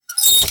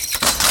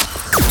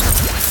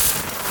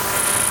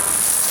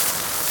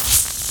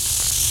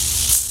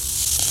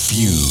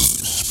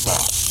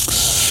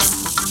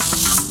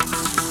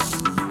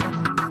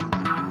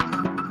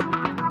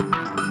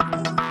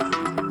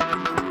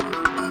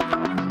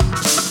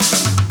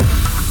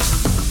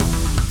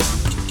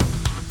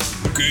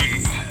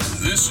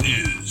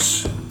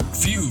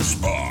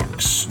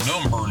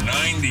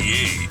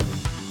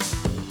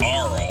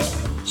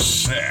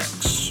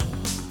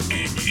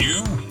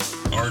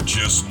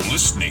just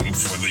listening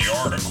for the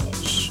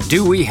articles.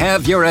 Do we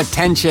have your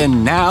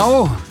attention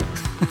now?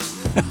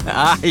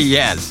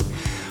 Yes.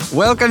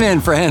 Welcome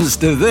in, friends,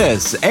 to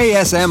this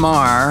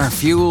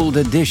ASMR-fueled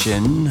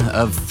edition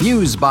of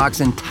Fusebox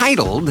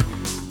entitled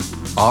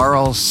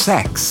Aural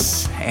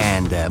Sex,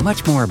 and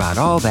much more about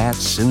all that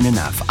soon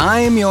enough.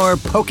 I am your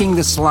poking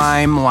the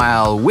slime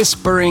while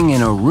whispering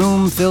in a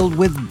room filled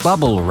with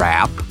bubble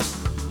wrap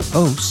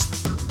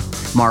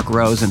host, Mark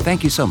Rose, and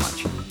thank you so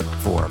much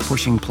for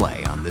pushing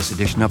play on this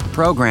edition of the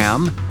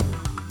program.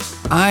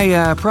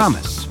 I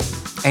promise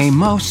a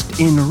most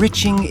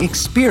enriching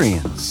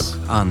experience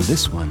on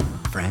this one,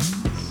 friends.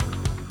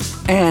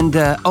 And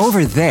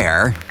over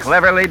there,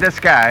 cleverly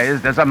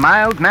disguised as a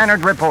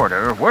mild-mannered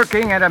reporter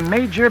working at a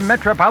major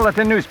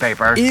metropolitan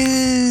newspaper,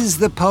 is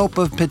the Pope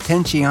of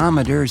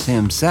Potentiometers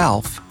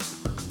himself,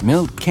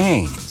 Milt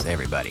Keynes,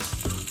 everybody.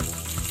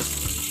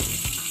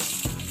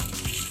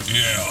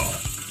 Yeah,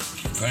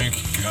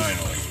 thank you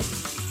kindly.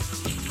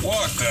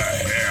 What the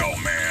hell,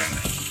 man?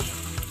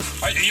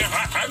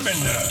 I've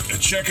been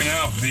checking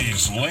out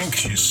these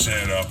links you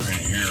set up in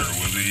here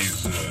with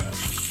these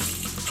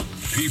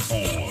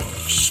people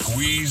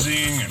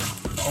squeezing and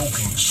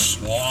poking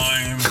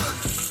slime.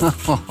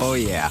 Oh,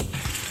 yeah.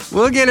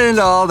 We'll get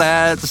into all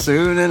that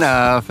soon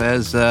enough,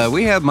 as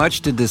we have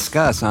much to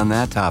discuss on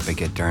that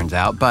topic, it turns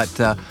out. But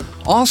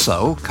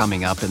also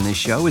coming up in this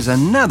show is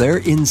another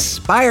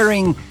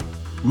inspiring,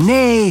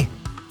 nay,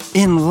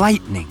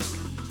 enlightening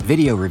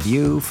video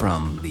review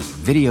from the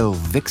video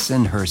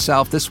vixen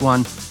herself. This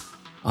one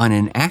on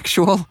an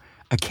actual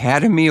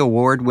Academy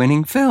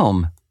Award-winning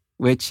film,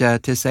 which,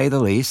 to say the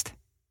least,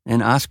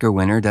 an Oscar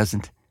winner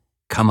doesn't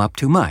come up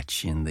too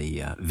much in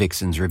the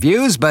Vixen's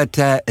reviews, but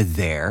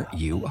there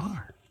you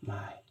are. My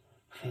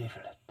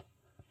favorite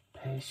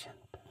patient.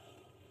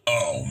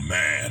 Oh,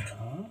 man.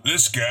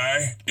 This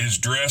guy is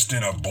dressed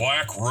in a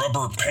black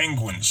rubber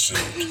penguin suit.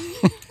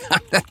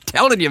 I'm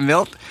telling you,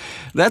 Milt,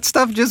 that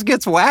stuff just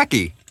gets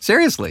wacky.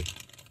 Seriously.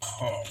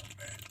 Oh,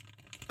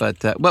 man.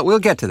 But we'll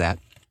get to that.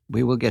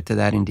 We will get to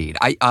that indeed.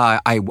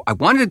 I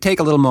wanted to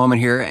take a little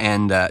moment here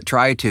and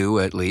try to,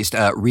 at least,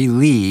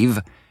 relieve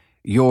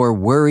your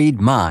worried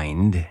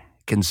mind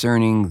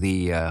concerning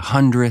the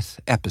 100th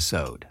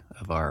episode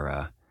of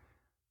our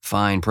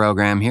fine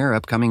program here,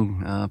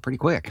 upcoming pretty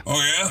quick.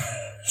 Oh, yeah?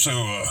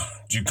 So,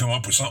 did you come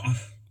up with something?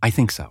 I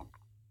think so.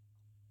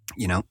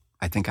 You know,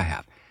 I think I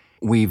have.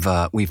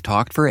 We've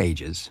talked for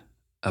ages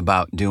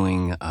about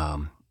doing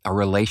a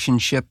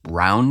relationship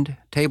round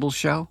table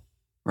show,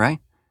 right?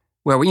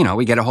 Where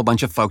we get a whole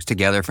bunch of folks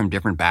together from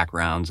different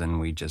backgrounds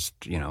and we just,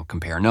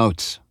 compare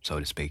notes,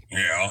 so to speak.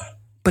 Yeah.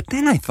 But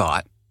then I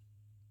thought,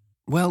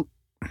 well,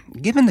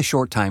 given the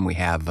short time we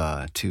have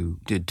to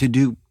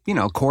do,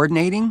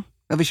 coordinating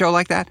of a show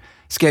like that,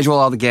 schedule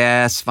all the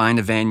guests, find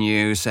a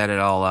venue, set it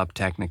all up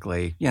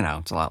technically,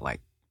 it's a lot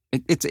like,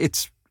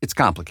 it's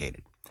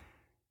complicated.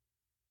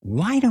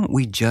 Why don't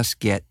we just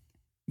get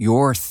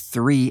your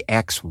 3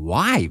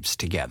 ex-wives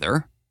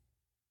together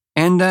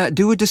and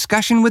do a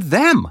discussion with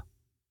them?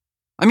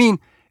 I mean,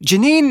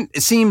 Janine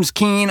seems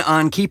keen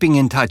on keeping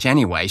in touch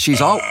anyway.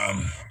 She's all...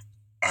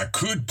 I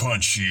could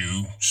punch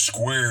you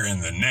square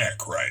in the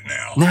neck right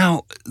now.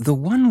 Now, the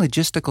one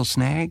logistical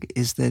snag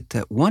is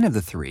that one of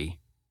the 3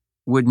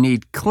 would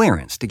need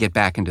clearance to get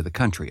back into the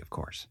country, of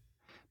course.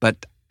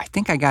 But I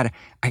think I got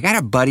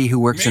a buddy who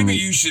works in the...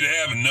 Maybe you should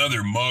have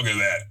another mug of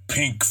that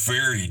pink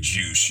fairy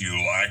juice you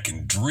like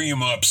and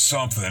dream up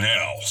something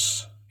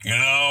else,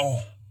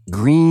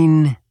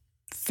 Green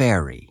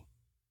fairy.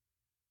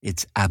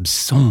 It's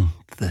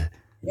absinthe.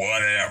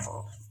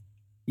 Whatever.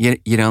 You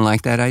don't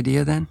like that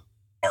idea, then?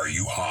 Are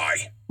you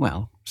high?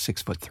 Well,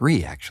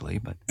 6'3", actually,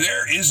 but...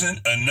 There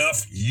isn't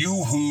enough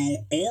yoo-hoo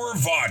or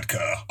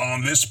vodka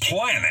on this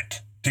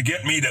planet to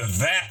get me to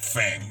that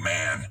thing,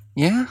 man.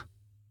 Yeah?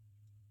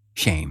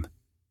 Shame.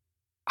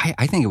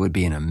 I think it would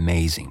be an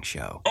amazing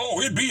show. Oh,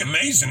 it'd be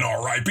amazing,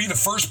 all right. Be the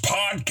first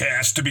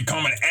podcast to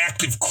become an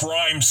active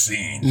crime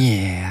scene.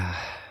 Yeah.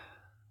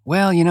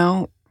 Well,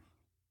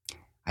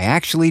 I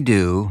actually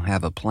do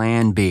have a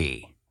plan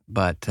B,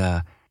 but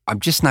I'm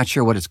just not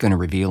sure what it's going to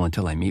reveal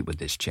until I meet with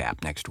this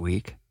chap next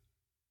week.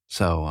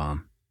 So,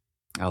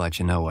 I'll let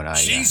you know what I...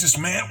 Jesus,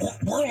 man,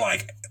 we're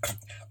like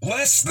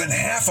less than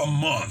half a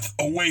month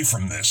away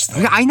from this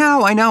thing. I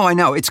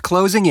know. It's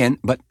closing in,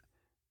 but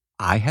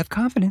I have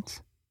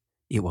confidence.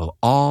 It will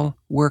all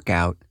work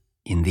out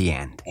in the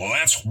end. Well,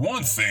 that's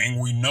one thing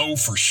we know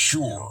for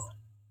sure.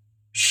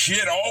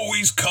 Shit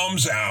always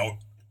comes out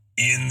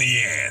in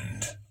the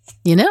end.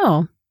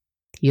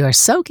 You're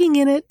soaking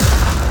in it.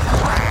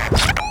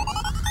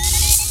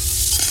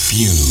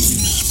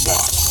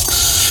 Fusebox.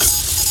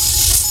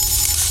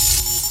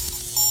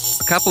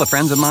 A couple of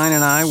friends of mine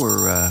and I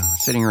were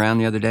sitting around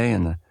the other day,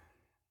 and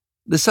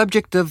the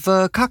subject of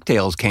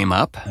cocktails came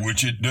up.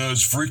 Which it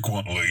does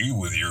frequently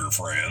with your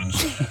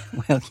friends.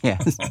 Well,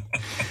 yes.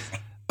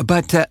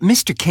 But,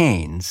 Mr.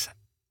 Keynes,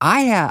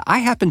 I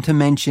happened to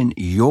mention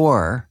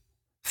your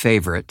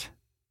favorite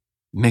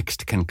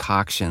mixed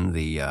concoction,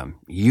 the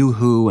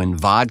yoo-hoo and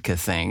vodka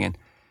thing, and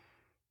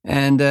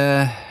And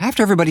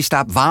after everybody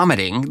stopped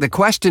vomiting, the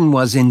question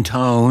was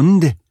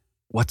intoned,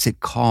 what's it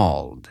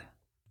called?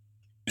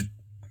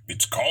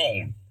 It's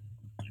called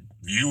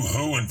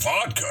Yoo-hoo and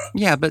vodka.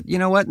 Yeah, but you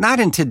know what? Not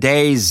in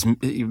today's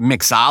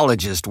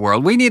mixologist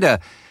world. We need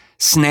a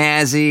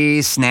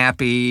snazzy,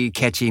 snappy,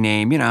 catchy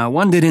name.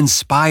 One that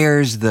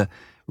inspires the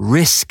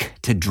risk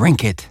to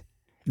drink it.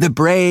 The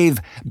brave,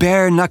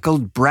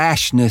 bare-knuckled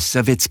brashness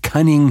of its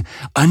cunning,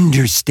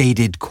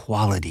 understated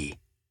quality.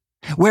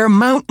 Where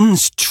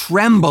mountains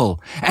tremble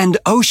and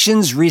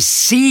oceans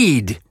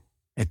recede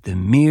at the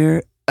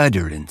mere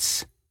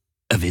utterance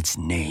of its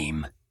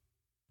name.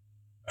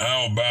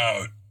 How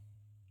about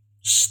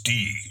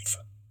Steve?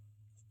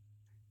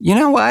 You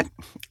know what?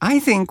 I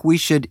think we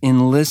should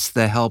enlist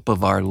the help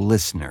of our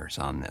listeners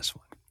on this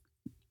one.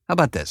 How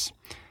about this?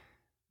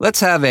 Let's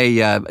have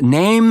a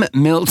name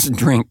Milt's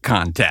drink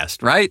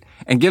contest, right?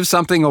 And give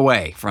something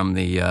away from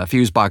the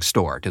Fusebox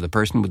store to the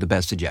person with the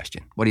best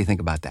suggestion. What do you think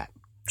about that?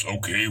 It's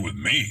okay with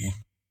me.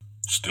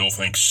 Still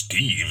think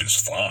Steve is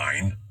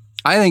fine.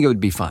 I think it would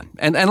be fun.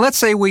 And let's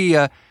say we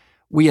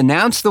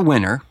announce the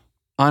winner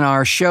on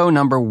our show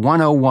number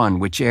 101,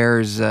 which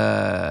airs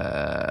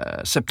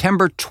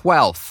September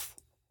 12th.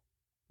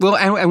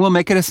 We'll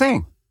make it a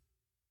thing.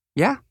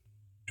 Yeah?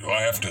 Do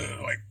I have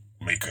to,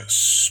 make a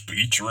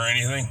speech or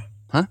anything?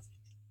 Huh?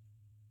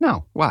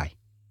 No, why?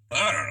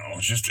 I don't know.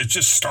 It's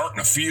just starting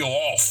to feel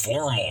all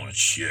formal and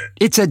shit.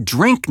 It's a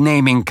drink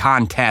naming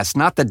contest,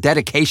 not the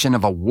dedication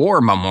of a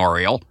war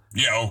memorial.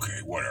 Yeah, okay,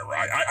 whatever.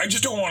 I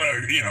just don't want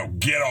to,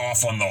 get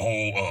off on the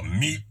whole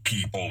meet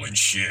people and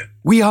shit.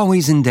 We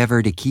always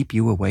endeavor to keep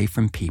you away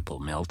from people,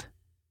 Milt.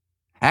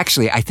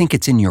 Actually, I think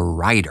it's in your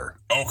rider.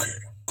 Okay,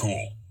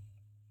 cool.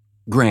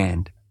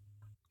 Grand.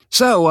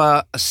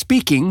 So,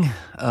 speaking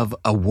of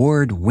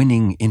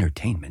award-winning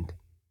entertainment,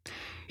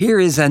 here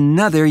is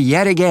another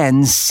yet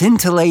again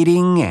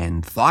scintillating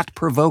and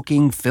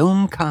thought-provoking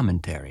film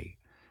commentary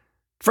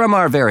from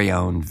our very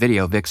own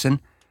Video Vixen,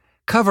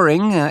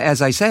 covering,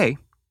 as I say,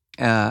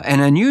 an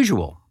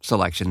unusual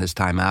selection this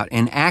time out,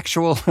 an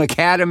actual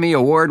Academy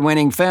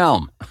Award-winning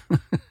film.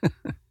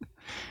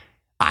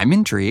 I'm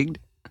intrigued.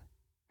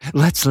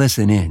 Let's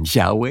listen in,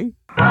 shall we?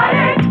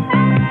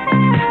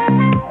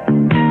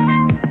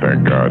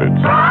 Thank God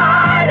it's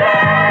Friday!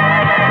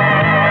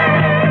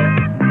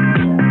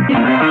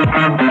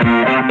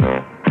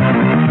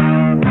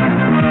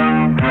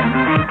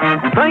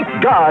 Thank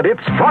God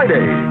it's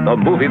Friday, the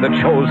movie that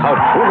shows how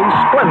truly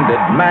splendid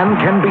man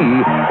can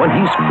be when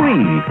he's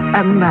free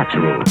and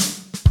natural.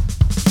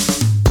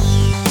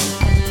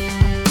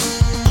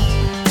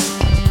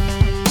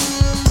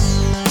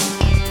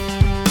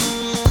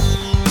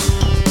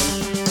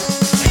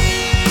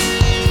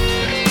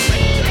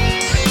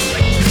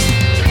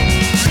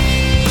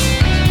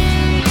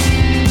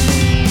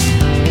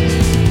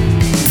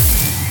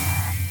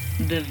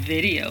 The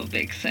Video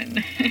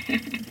Vixen.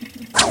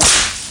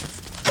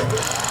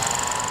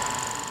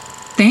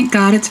 Thank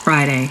God It's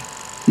Friday,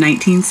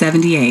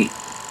 1978.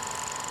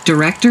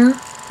 Director,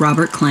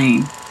 Robert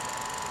Klain.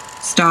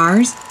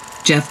 Stars,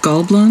 Jeff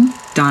Goldblum,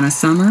 Donna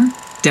Summer,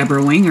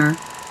 Deborah Winger,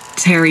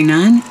 Terry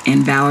Nunn,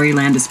 and Valerie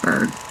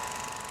Landisberg.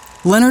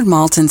 Leonard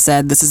Maltin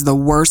said this is the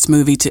worst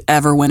movie to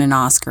ever win an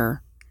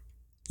Oscar.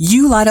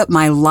 You Light Up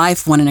My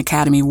Life won an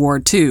Academy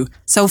Award too,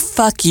 so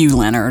fuck you,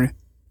 Leonard.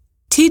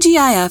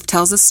 TGIF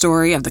tells the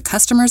story of the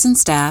customers and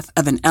staff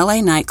of an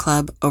LA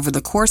nightclub over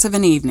the course of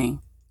an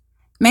evening.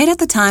 Made at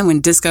the time when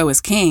disco was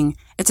king,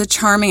 it's a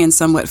charming and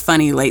somewhat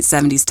funny late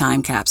 70s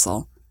time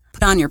capsule.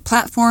 Put on your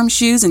platform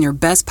shoes and your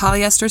best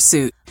polyester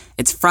suit.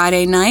 It's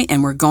Friday night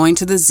and we're going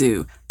to the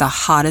zoo, the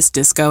hottest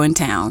disco in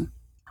town.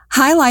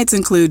 Highlights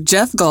include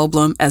Jeff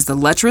Goldblum as the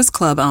lecherous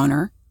club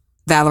owner,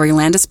 Valerie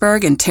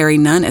Landisberg and Terry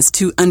Nunn as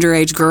two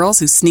underage girls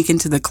who sneak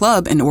into the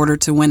club in order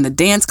to win the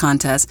dance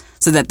contest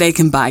so that they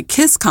can buy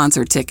Kiss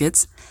concert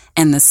tickets,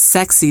 and the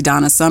sexy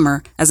Donna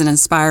Summer as an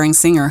inspiring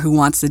singer who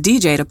wants the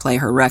DJ to play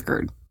her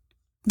record.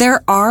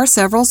 There are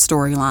several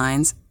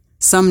storylines,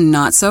 some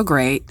not so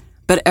great,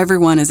 but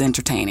everyone is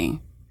entertaining.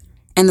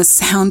 And the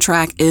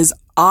soundtrack is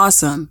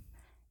awesome.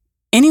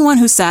 Anyone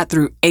who sat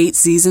through 8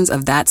 seasons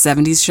of that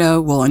 70s show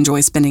will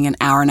enjoy spending an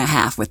hour and a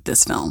half with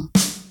this film.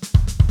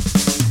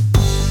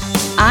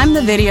 I'm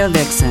the Video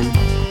Vixen.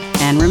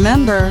 And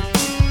remember,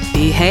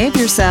 behave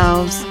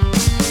yourselves.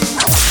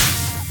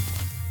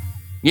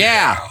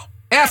 Yeah,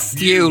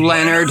 F you,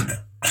 Leonard.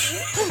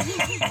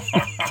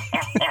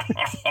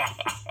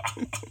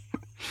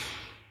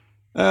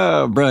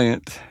 Oh,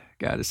 brilliant.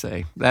 Gotta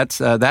say. That's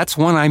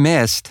one I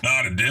missed.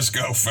 Not a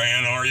disco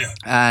fan, are you?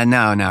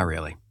 No, not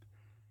really.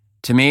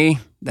 To me,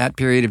 that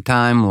period of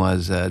time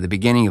was the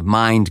beginning of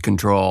mind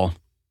control.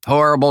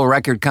 Horrible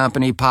record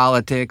company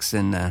politics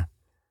and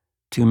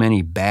too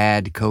many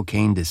bad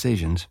cocaine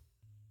decisions.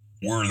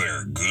 Were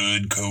there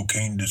good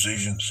cocaine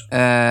decisions?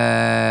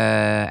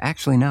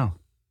 Actually, no.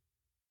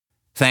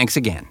 Thanks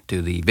again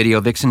to the Video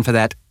Vixen for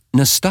that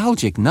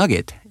nostalgic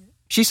nugget.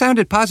 She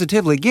sounded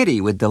positively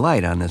giddy with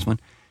delight on this one.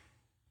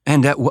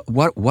 And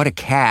what a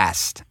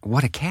cast.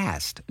 What a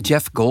cast.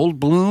 Jeff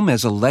Goldblum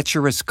as a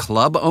lecherous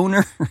club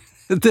owner.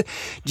 Do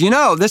you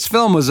know, this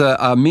film was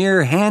a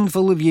mere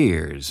handful of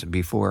years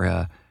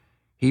before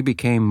he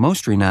became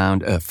most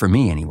renowned, for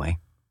me anyway,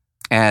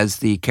 as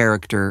the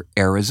character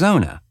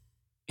Arizona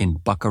in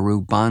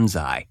Buckaroo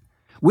Banzai,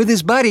 with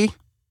his buddy,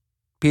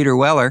 Peter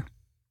Weller,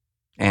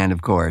 and,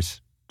 of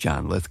course,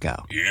 John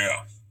Lithgow.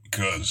 Yeah,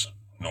 because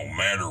no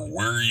matter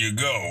where you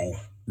go...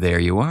 There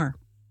you are.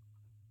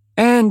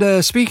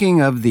 And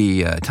speaking of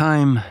the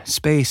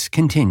time-space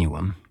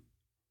continuum,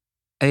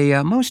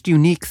 a most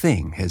unique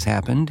thing has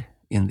happened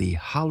in the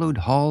hallowed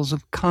halls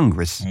of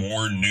Congress.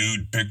 More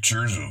nude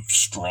pictures of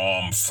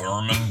Strom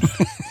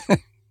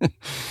Thurmond?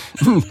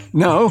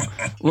 No,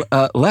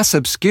 less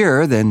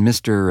obscure than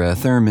Mr.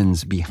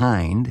 Thurman's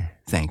behind,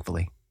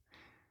 thankfully.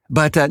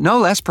 But no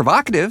less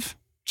provocative,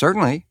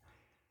 certainly.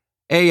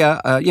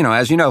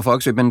 As you know,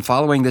 folks, we've been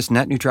following this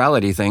net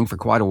neutrality thing for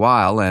quite a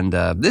while, and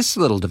this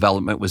little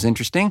development was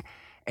interesting.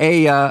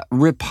 A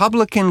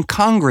Republican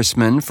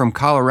congressman from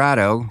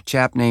Colorado, a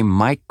chap named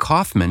Mike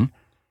Kaufman,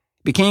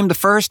 became the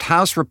first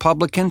House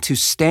Republican to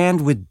stand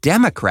with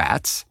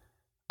Democrats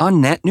on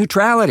net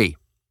neutrality,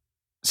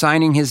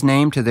 signing his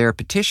name to their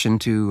petition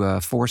to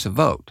force a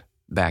vote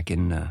back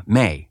in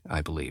May,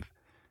 I believe.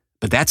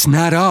 But that's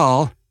not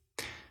all.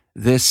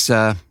 This,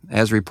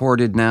 as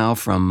reported now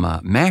from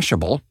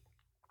Mashable,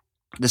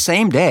 the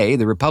same day,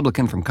 the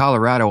Republican from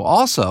Colorado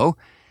also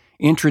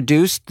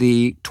introduced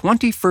the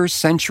 21st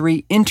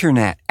Century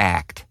Internet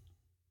Act,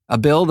 a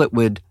bill that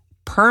would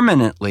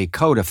permanently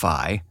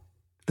codify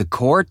the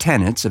core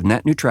tenets of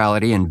net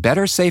neutrality and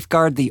better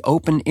safeguard the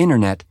open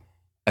internet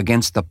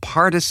against the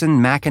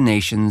partisan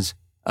machinations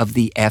of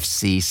the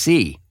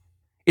FCC.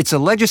 It's a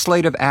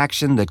legislative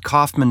action that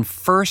Kaufman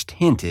first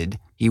hinted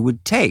he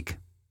would take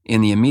in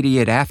the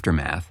immediate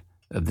aftermath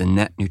of the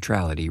net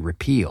neutrality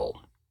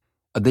repeal.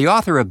 The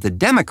author of the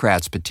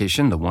Democrats'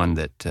 petition, the one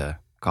that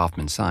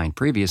Kaufman signed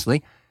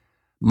previously,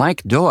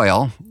 Mike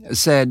Doyle,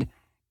 said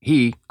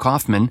he,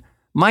 Kaufman,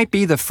 might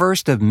be the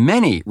first of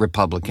many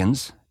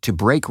Republicans to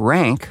break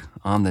rank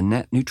on the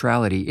net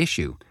neutrality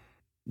issue.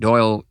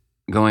 Doyle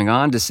going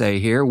on to say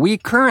here, we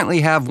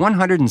currently have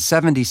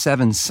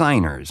 177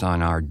 signers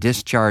on our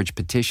discharge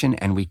petition,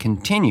 and we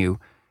continue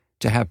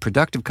to have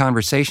productive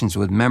conversations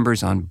with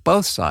members on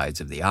both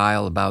sides of the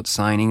aisle about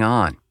signing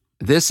on.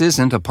 This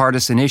isn't a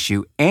partisan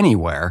issue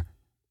anywhere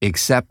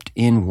except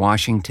in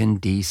Washington,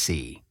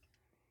 D.C.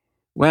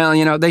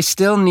 Well, they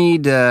still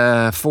need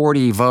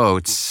 40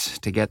 votes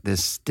to get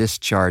this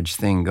discharge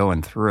thing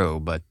going through,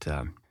 but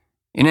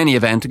in any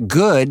event,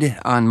 good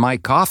on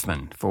Mike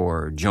Kaufman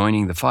for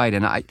joining the fight,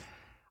 and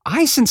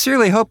I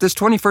sincerely hope this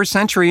 21st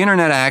Century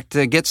Internet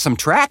Act gets some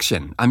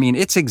traction. I mean,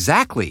 it's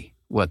exactly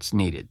what's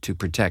needed to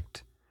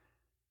protect,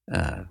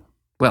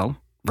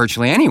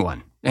 virtually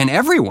anyone and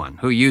everyone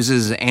who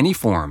uses any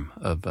form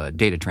of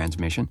data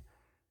transmission.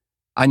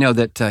 I know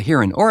that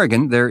here in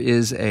Oregon, there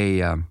is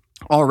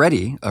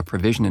already a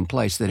provision in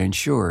place that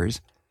ensures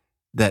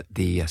that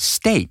the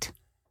state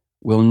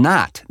will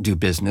not do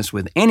business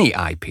with any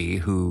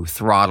IP who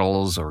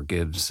throttles or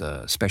gives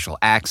special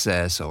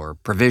access or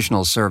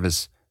provisional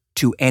service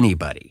to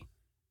anybody.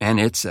 And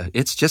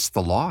it's just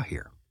the law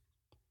here.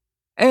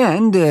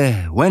 And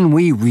when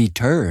we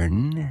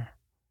return,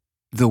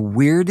 the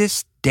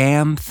weirdest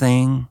damn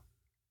thing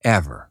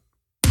ever.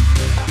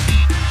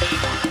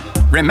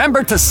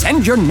 Remember to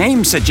send your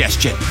name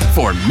suggestion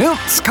for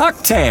Milt's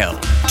Cocktail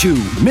to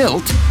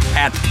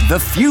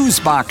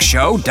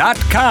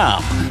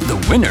milt@thefuseboxshow.com.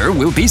 The winner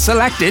will be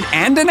selected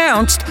and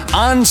announced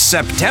on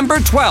September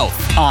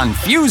 12th on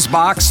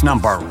Fusebox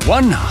number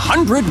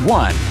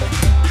 101.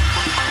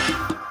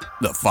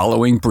 The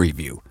following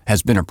preview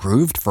has been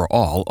approved for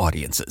all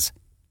audiences.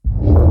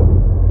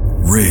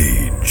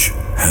 Rage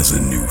has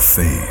a new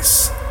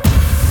face.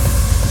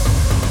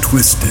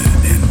 Twisted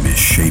and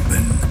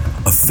misshapen.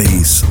 A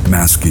face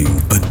masking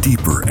a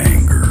deeper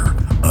anger,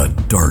 a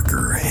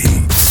darker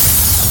hate.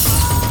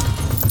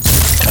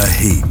 A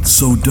hate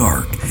so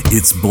dark,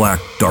 its black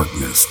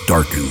darkness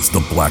darkens the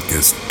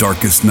blackest,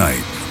 darkest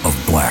night of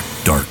black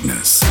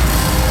darkness.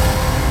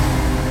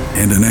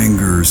 And an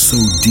anger so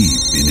deep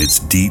in its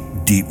deep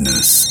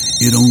deepness,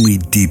 it only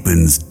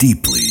deepens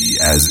deeply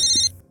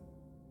as...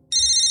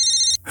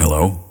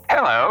 Hello?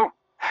 Hello.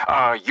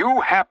 Are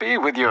you happy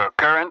with your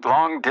current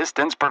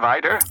long-distance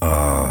provider?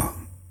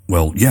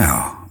 Well,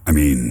 yeah.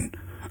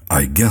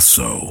 I guess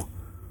so.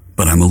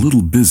 But I'm a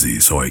little busy,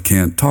 so I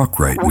can't talk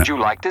right now. Would you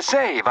like to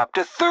save up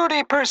to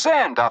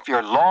 30% off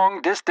your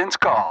long-distance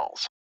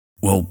calls?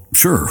 Well,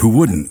 sure, who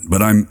wouldn't?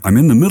 But I'm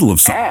in the middle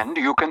of And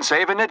you can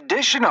save an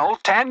additional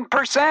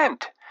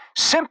 10%,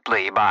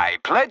 simply by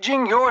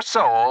pledging your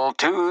soul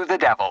to the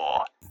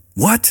devil.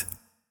 What?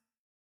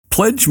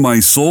 Pledge my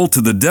soul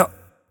to the devil?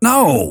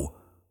 No!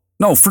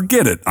 No,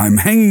 forget it. I'm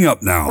hanging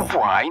up now.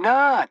 Why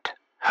not?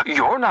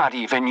 You're not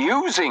even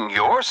using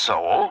your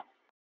soul.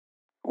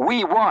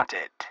 We want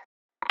it.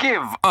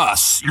 Give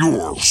us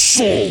your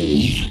soul.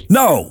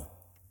 No!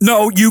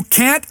 No, you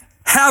can't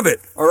have it,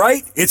 all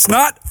right? It's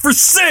not for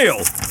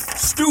sale.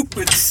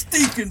 Stupid,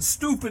 stinking,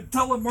 stupid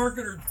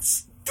telemarketer,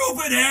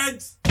 stupid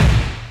heads.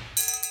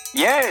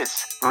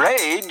 Yes,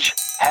 rage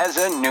has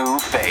a new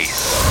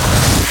face.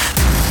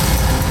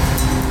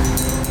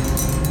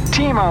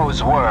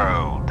 Timo's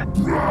World.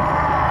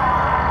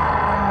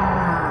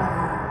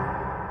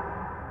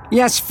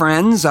 Yes,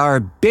 friends,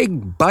 our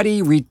big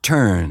buddy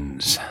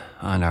returns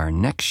on our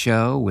next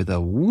show with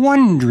a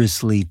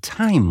wondrously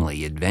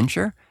timely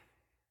adventure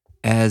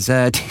as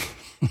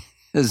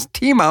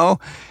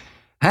Timo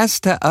has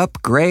to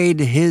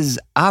upgrade his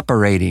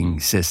operating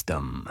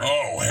system.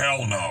 Oh,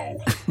 hell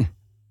no.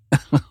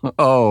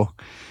 Oh,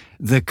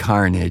 the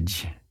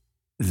carnage.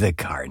 The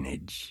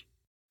carnage.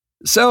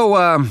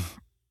 So,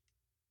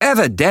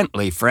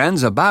 evidently,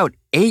 friends, about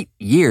 8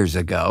 years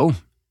ago,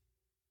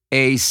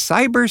 a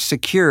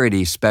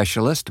cybersecurity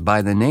specialist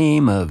by the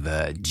name of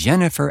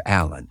Jennifer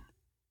Allen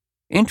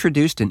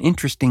introduced an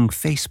interesting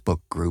Facebook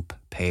group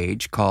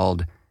page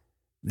called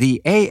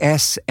the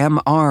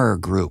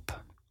ASMR Group.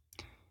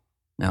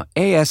 Now,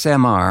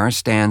 ASMR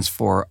stands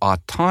for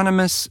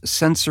Autonomous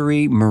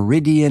Sensory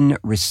Meridian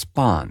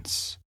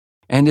Response.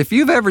 And if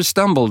you've ever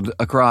stumbled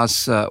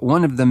across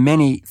one of the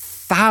many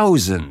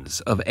thousands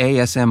of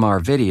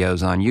ASMR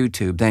videos on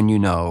YouTube, then you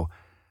know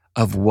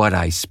of what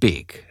I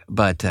speak.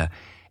 But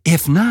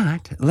if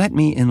not, let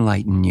me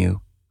enlighten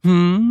you.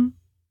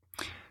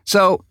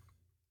 So,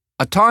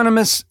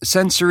 Autonomous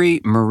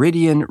Sensory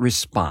Meridian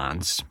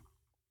Response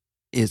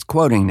is,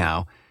 quoting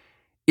now,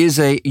 is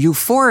a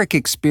euphoric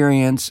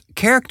experience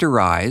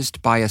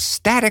characterized by a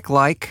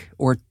static-like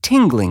or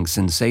tingling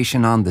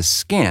sensation on the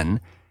skin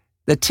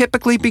that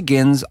typically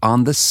begins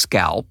on the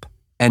scalp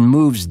and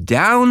moves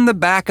down the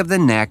back of the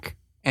neck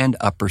and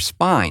upper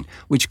spine,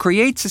 which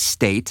creates a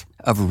state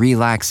of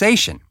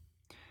relaxation.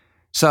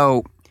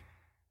 So,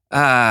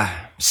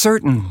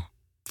 certain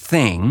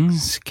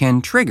things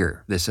can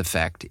trigger this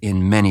effect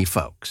in many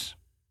folks.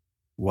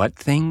 What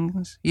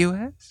things, you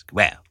ask?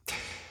 Well,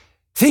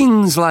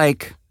 things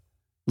like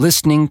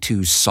listening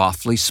to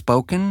softly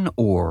spoken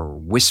or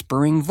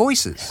whispering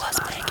voices.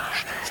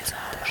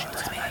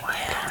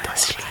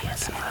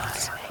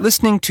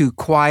 Listening to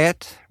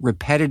quiet,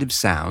 repetitive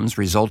sounds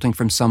resulting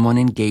from someone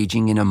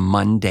engaging in a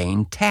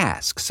mundane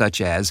task,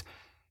 such as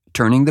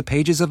turning the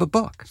pages of a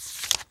book.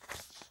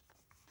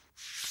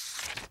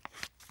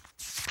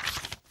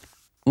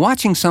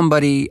 Watching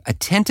somebody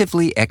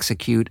attentively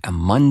execute a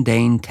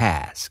mundane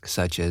task,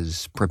 such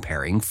as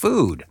preparing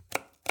food.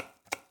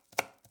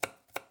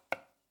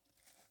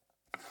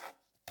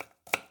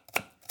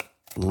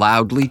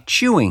 Loudly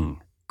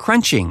chewing,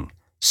 crunching,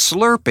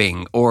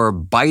 slurping, or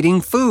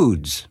biting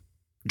foods,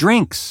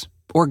 drinks,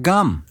 or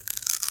gum.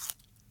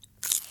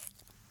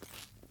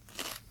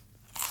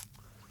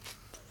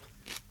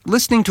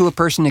 Listening to a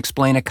person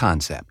explain a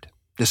concept,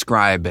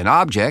 describe an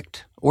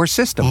object or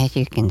system. As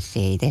you can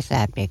see, this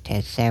object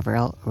has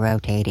several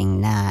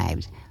rotating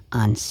knives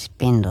on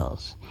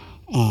spindles,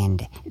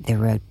 and the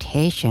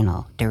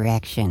rotational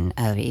direction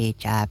of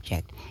each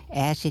object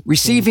as it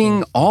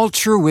receiving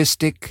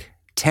altruistic,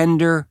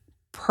 tender,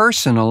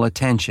 personal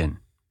attention,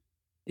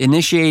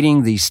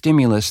 initiating the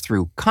stimulus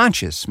through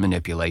conscious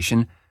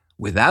manipulation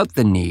without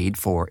the need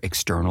for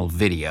external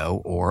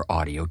video or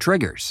audio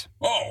triggers.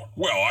 Oh,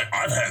 well,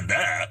 I've had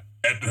that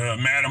at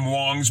Madame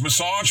Wong's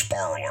massage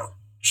parlor.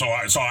 So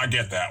I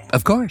get that one.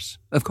 Of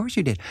course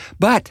you did.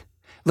 But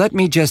let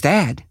me just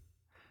add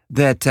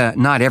that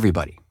not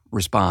everybody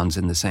responds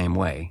in the same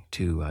way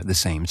to the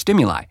same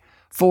stimuli.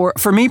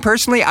 For me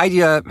personally,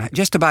 I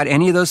just about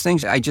any of those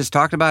things I just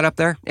talked about up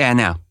there,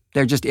 no,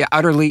 they're just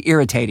utterly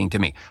irritating to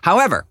me.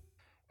 However,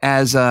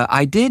 as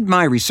I did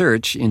my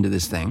research into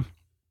this thing,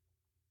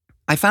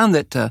 I found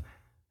that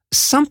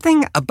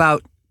something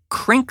about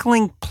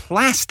crinkling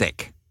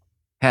plastic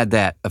had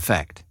that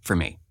effect for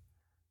me.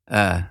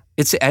 And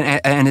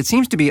it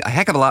seems to be a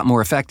heck of a lot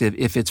more effective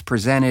if it's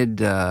presented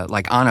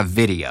like on a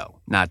video,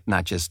 not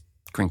just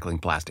crinkling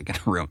plastic in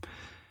a room.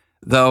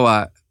 Though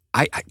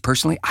I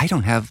personally, I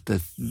don't have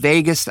the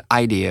vaguest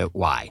idea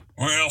why.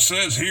 Well, it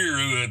says here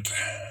that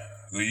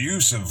the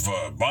use of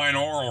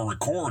binaural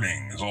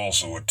recording is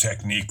also a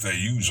technique they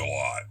use a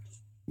lot.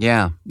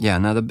 Yeah.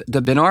 Now,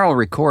 the binaural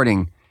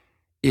recording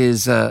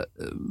is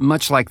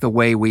much like the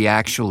way we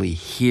actually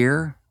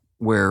hear,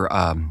 where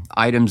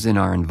items in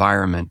our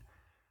environment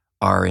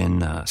are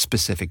in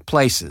specific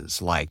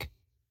places, like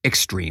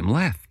extreme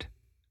left,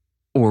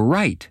 or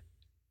right,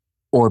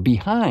 or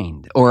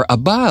behind, or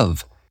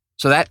above.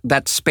 So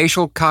that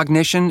spatial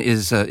cognition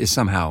is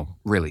somehow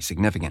really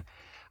significant.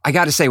 I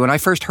got to say, when I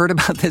first heard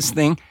about this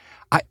thing,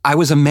 I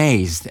was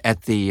amazed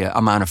at the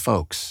amount of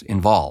folks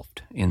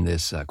involved in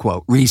this,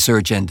 quote,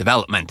 research and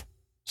development,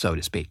 so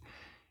to speak.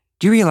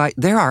 Do you realize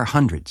there are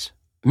hundreds,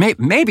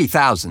 maybe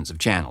thousands of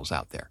channels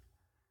out there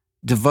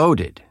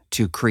devoted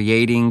to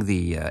creating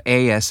the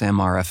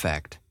ASMR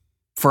effect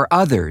for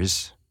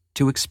others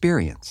to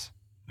experience?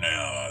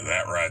 Now,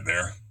 that right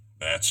there,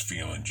 that's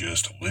feeling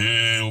just a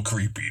little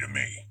creepy to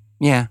me.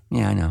 Yeah,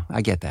 I know.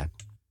 I get that.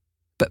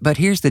 But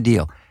here's the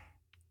deal.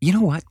 You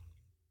know what?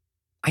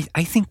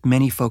 I think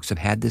many folks have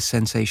had this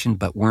sensation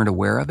but weren't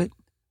aware of it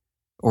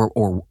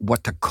or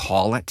what to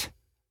call it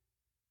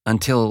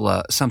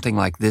until something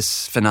like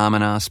this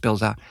phenomena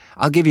spills out.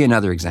 I'll give you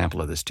another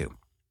example of this too.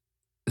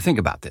 Think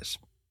about this.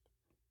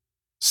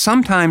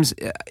 Sometimes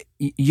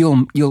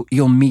you'll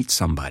meet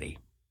somebody,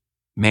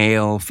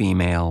 male,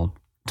 female,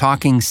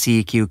 talking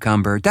sea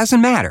cucumber,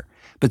 doesn't matter.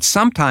 But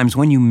sometimes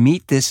when you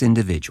meet this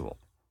individual,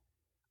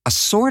 a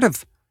sort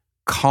of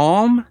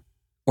calm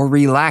or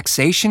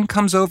relaxation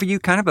comes over you,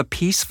 kind of a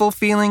peaceful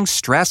feeling,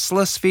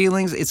 stressless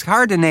feelings. It's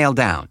hard to nail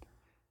down.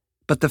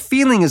 But the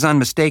feeling is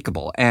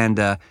unmistakable,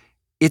 and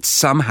it's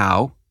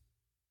somehow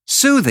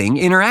soothing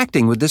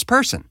interacting with this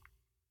person.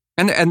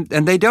 And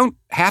they don't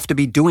have to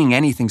be doing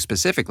anything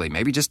specifically,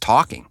 maybe just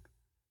talking.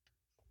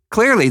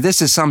 Clearly,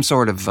 this is some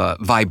sort of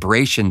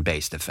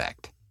vibration-based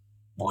effect.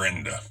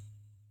 Brenda.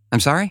 I'm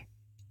sorry?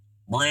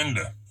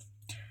 Brenda.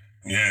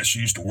 Yeah, she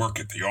used to work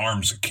at the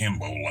Arms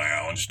Akimbo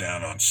Lounge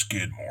down on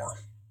Skidmore.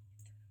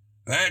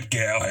 That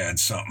gal had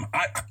something.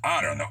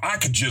 I don't know. I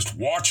could just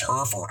watch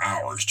her for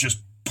hours,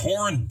 just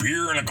pouring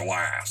beer in a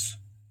glass.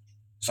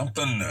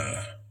 Something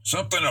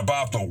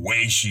about the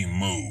way she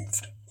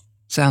moved.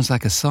 Sounds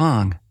like a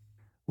song.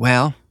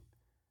 Well,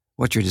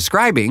 what you're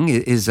describing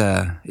is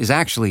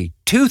actually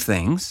two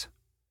things.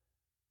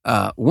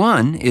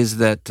 One is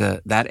that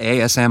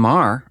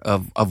ASMR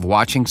of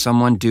watching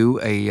someone do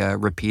a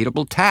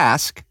repeatable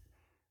task,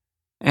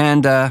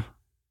 and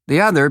the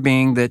other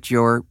being that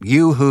your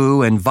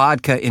yoo-hoo and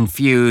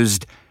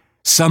vodka-infused,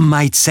 some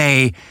might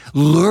say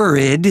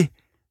lurid,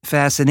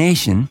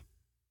 fascination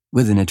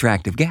with an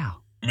attractive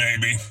gal.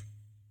 Maybe.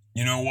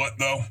 You know what,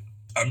 though?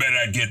 I bet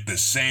I'd get the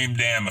same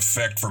damn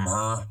effect from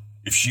her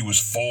if she was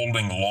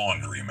folding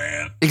laundry,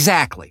 man.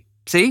 Exactly.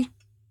 See?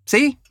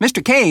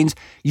 Mr. Keynes,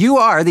 you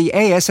are the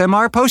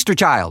ASMR poster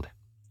child.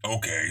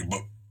 Okay,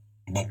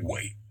 but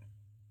wait.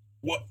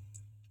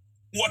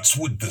 What's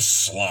with the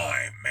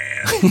slime,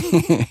 man?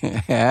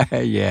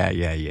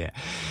 Yeah.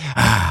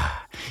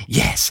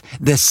 Yes,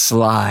 the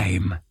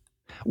slime.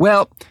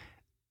 Well,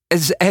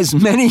 as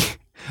many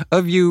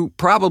of you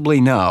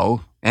probably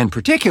know, and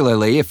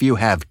particularly if you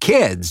have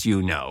kids,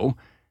 you know,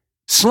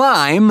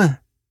 slime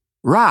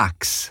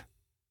rocks.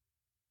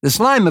 The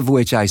slime of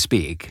which I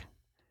speak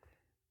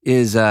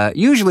is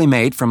usually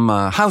made from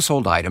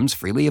household items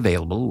freely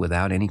available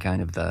without any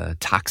kind of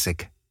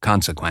toxic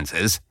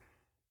consequences.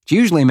 It's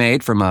usually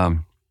made from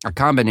a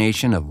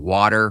combination of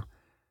water,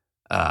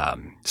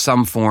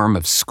 some form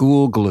of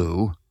school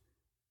glue,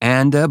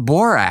 and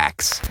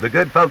borax. The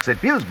good folks at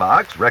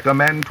Fusebox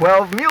recommend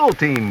 12 Mule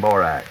Team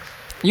Borax.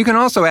 You can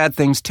also add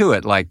things to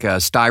it like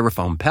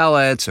styrofoam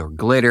pellets or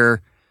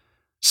glitter,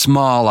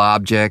 small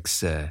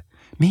objects,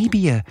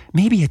 maybe a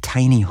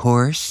tiny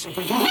horse,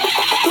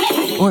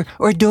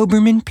 or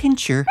Doberman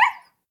Pinscher.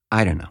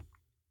 I don't know.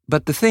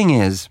 But the thing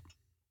is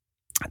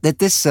that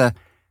this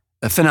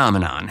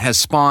phenomenon has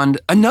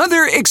spawned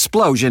another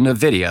explosion of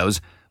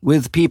videos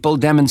with people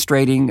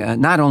demonstrating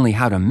not only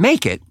how to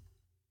make it,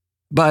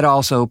 but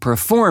also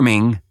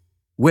performing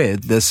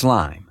with the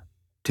slime,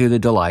 to the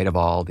delight of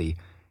all the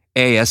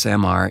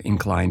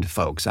ASMR-inclined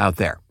folks out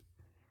there.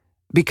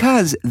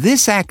 Because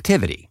this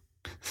activity,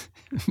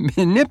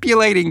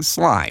 manipulating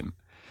slime,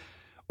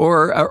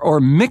 or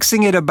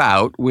mixing it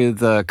about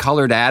with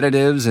colored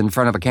additives in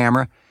front of a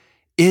camera,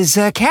 is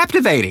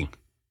captivating.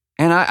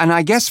 And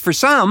I guess for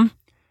some,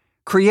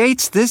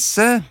 creates this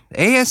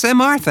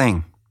ASMR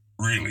thing.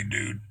 Really,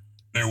 dude.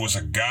 There was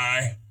a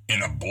guy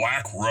in a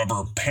black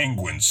rubber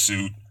penguin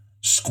suit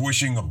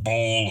squishing a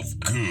bowl of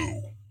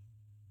goo.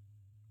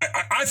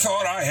 I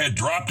thought I had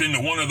dropped into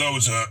one of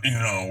those,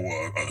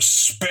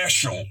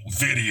 special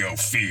video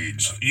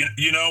feeds.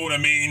 You know what I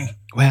mean?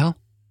 Well,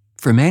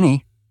 for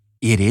many,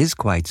 it is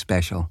quite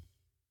special.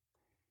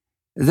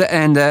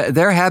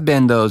 There have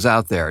been those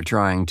out there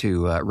trying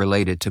to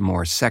relate it to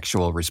more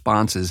sexual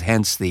responses,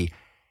 hence the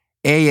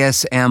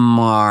ASMRotica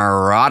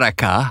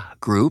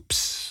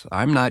groups.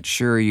 I'm not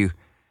sure you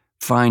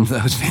find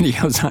those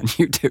videos on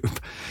YouTube,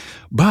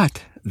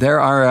 but there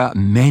are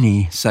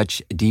many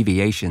such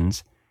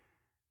deviations,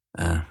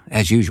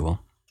 as usual.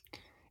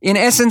 In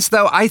essence,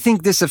 though, I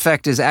think this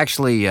effect is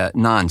actually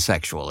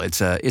non-sexual.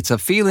 It's a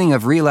feeling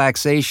of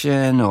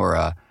relaxation or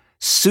a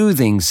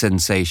soothing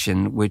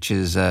sensation, which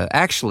is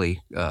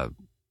actually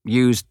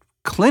used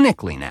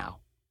clinically now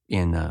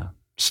in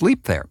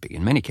sleep therapy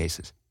in many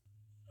cases.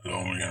 So,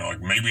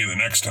 like maybe the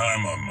next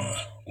time I'm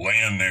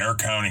laying there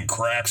counting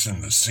cracks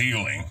in the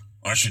ceiling,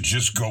 I should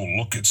just go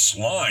look at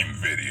slime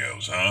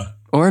videos, huh?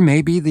 Or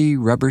maybe the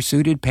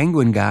rubber-suited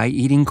penguin guy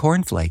eating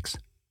cornflakes.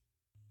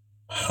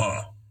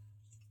 Huh.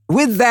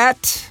 With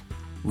that,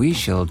 we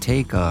shall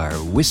take our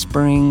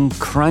whispering,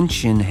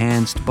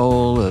 crunch-enhanced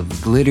bowl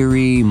of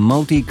glittery,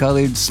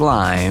 multicolored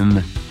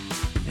slime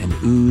and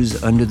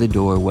ooze under the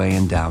doorway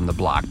and down the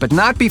block, but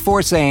not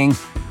before saying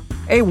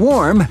a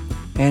warm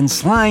and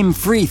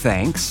slime-free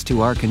thanks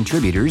to our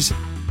contributors,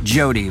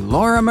 Jody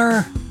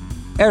Lorimer,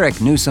 Eric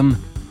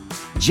Newsom,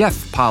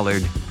 Jeff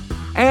Pollard,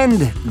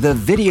 and the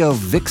video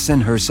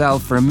vixen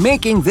herself for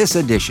making this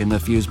edition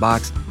of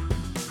Fusebox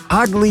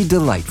oddly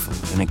delightful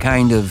in a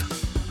kind of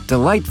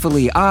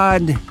delightfully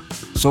odd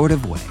sort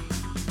of way.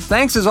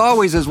 Thanks as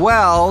always as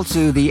well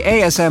to the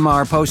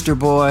ASMR poster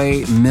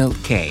boy, Milt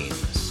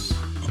Kanes.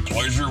 The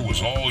pleasure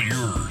was all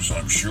yours,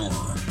 I'm sure.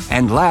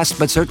 And last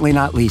but certainly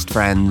not least,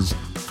 friends,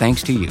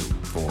 thanks to you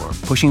for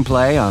pushing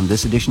play on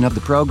this edition of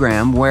the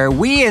program, where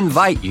we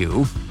invite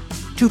you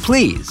to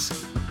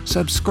please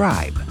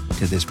subscribe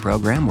to this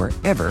program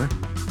wherever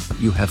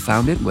you have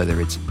found it,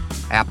 whether it's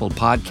Apple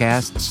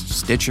Podcasts,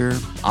 Stitcher,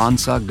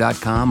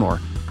 onsug.com, or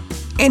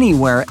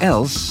anywhere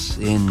else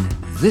in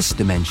this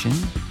dimension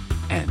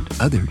and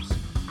others.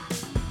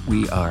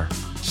 We are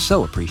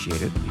so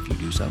appreciative if you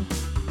do so.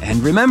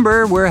 And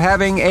remember, we're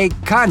having a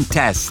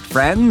contest,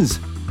 friends,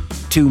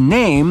 to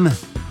name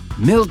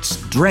Milt's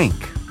drink,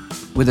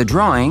 with a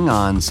drawing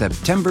on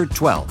September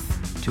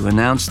 12th to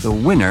announce the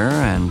winner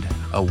and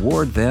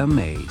award them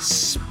a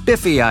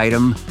spiffy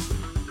item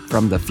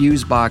from the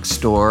Fusebox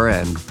store.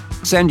 And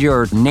send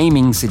your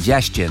naming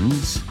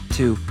suggestions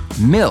to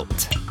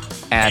Milt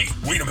at...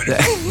 Hey, wait a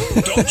minute.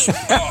 Don't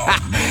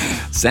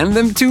Send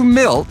them to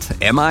Milt,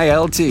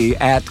 M-I-L-T,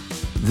 at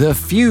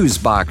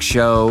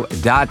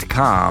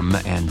thefuseboxshow.com,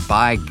 and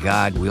by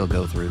God, we'll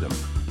go through them.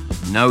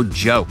 No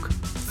joke.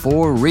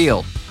 For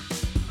real.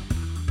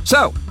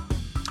 So,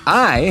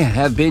 I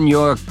have been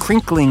your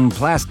crinkling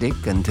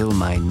plastic until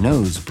my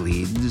nose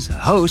bleeds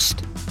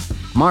host,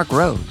 Mark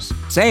Rose,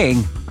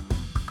 saying,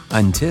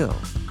 until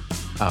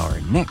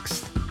our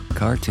next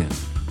cartoon.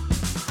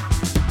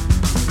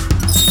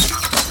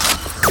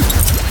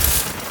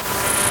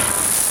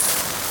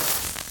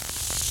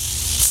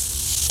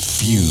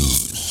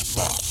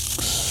 Fusebox.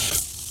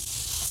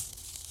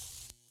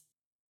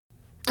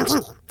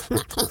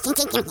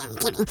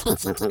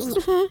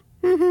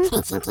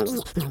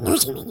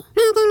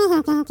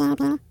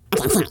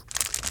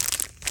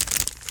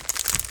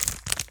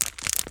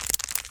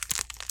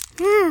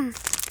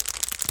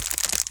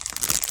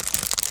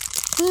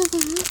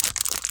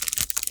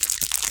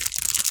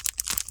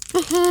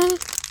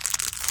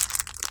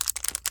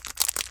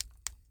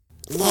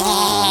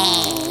 Yay!